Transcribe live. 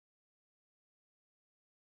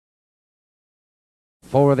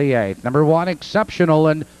for the 8th. Number 1, Exceptional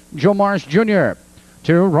and Joe Marsh Jr.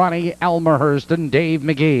 2, Ronnie, ALMAHURST and Dave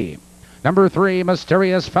Magee. Number 3,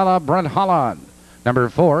 Mysterious Fella, Brent Holland. Number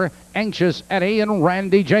 4, Anxious Eddie and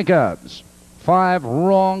Randy Jacobs. 5,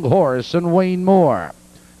 Wrong Horse and Wayne Moore.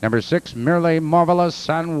 Number 6, Merely Marvelous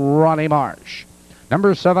and Ronnie Marsh.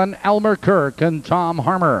 Number 7, Elmer Kirk and Tom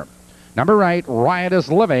Harmer. Number 8, Riotous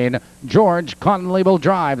Living, George Conley will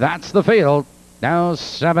drive. That's the field. Now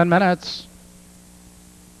 7 minutes.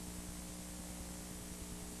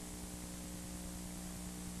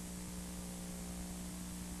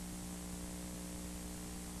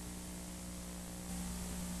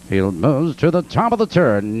 Field moves to the top of the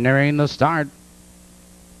turn, nearing the start.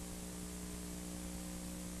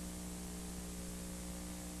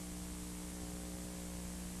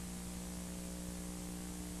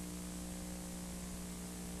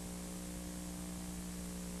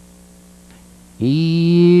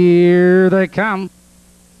 Here they come.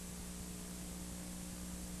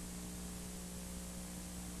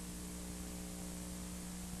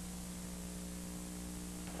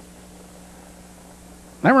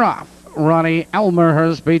 They're off. Ronnie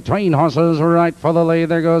ALMAHURST between horses, right for the lead.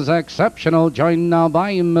 There goes Exceptional, joined now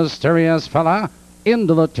by Mysterious Fella.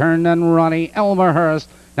 Into the turn, and Ronnie ALMAHURST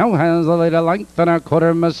now has the lead a length and a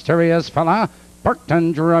quarter. Mysterious Fella parked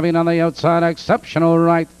and driving on the outside. Exceptional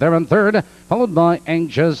right there in third, followed by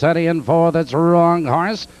Anxious Eddie in fourth. It's Wrong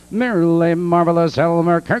Horse, Merely Marvelous,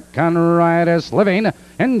 Elmer Kirk and Riotous Living.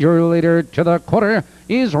 And your leader to the quarter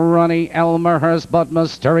is Ronnie ALMAHURST, but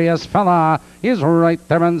Mysterious Fella is right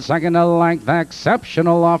there in second. A length.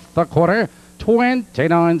 Exceptional off the quarter,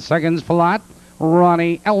 29 seconds flat.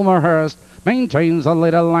 Ronnie ALMAHURST maintains the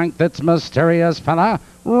lead a length. It's Mysterious Fella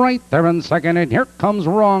right there in second, and here comes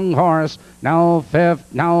Wrong Horse. Now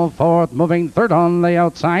fifth, now fourth, moving third on the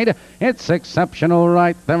outside. It's Exceptional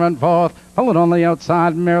right there in fourth, followed on the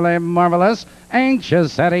outside, Merely Marvelous.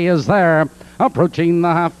 Anxious Eddie is there, approaching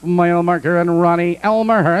the half-mile marker, and Ronnie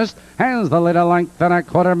ALMAHURST has the lead a length and a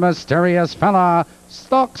quarter. Mysterious Fella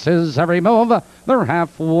stalks his every move. They're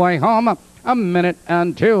halfway home, a minute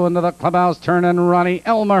and 2 into the clubhouse turn, and Ronnie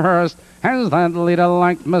ALMAHURST has that lead a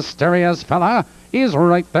length. Mysterious Fella is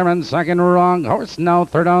right there in second. Wrong Horse now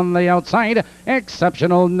third on the outside.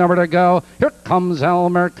 Exceptional number to go. Here comes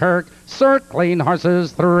Elmer Kirk, circling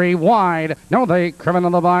horses 3 wide. Now they curve into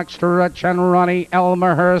the box stretch, and Ronnie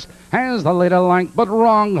ALMAHURST has the lead a length, but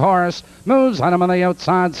Wrong Horse moves on him on the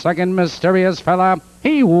outside second. Mysterious Fella,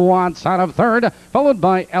 he wants out of third, followed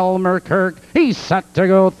by Elmer Kirk. He's set to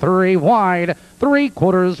go 3 wide.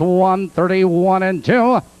 3/4, 1:31 and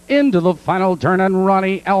 2. Into the final turn, and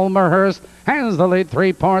Ronnie ALMAHURST has the lead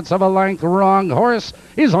 3/4 of a length. Wrong Horse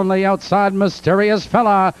is on the outside. Mysterious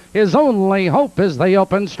Fella, his only hope is the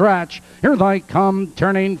open stretch. Here they come,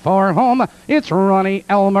 turning for home. It's Ronnie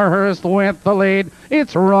ALMAHURST with the lead.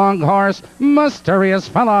 It's Wrong Horse, Mysterious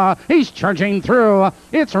Fella, he's charging through.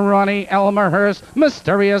 It's Ronnie ALMAHURST,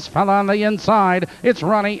 Mysterious Fella on the inside. It's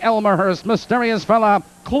Ronnie ALMAHURST, Mysterious Fella,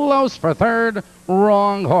 close for third.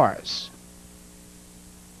 Wrong Horse.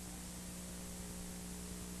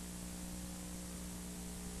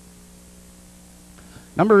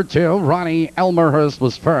 Number 2, Ronnie ALMAHURST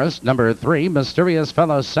was first. Number 3, Mysterious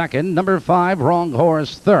Fella second. Number 5, Wrong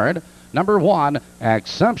Horse third. Number 1,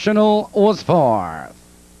 Exceptional was fourth.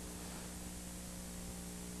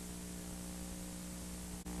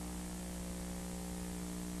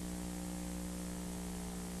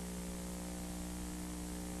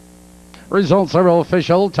 Results are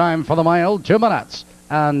official. Time for the mile, 2 minutes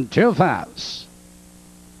and 2 fouls.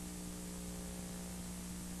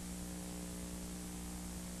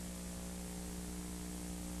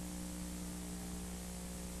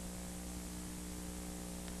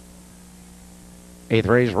 Eighth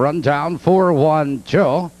race run down,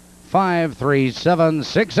 4-1-2,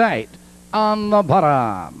 5-3-7-6-8 on the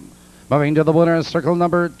bottom. Moving to the winner's circle,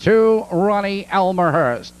 number 2, Ronnie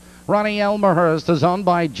ALMAHURST. Ronnie ALMAHURST is owned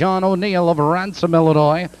by John O'Neill of Ransom,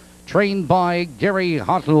 Illinois, trained by Gary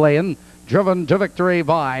Hotlayan, driven to victory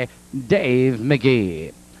by Dave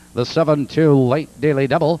Magee. The 7-2 late daily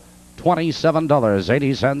double,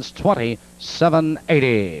 $27.80,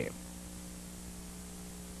 $27.80.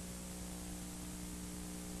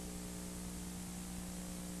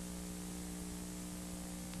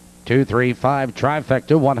 235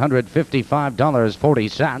 trifecta,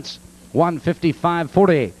 $155.40,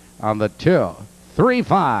 $155.40 on the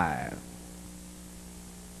 235.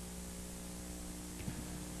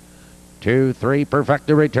 2-3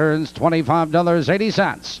 perfecta returns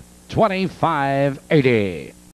 $25.80, $25.80.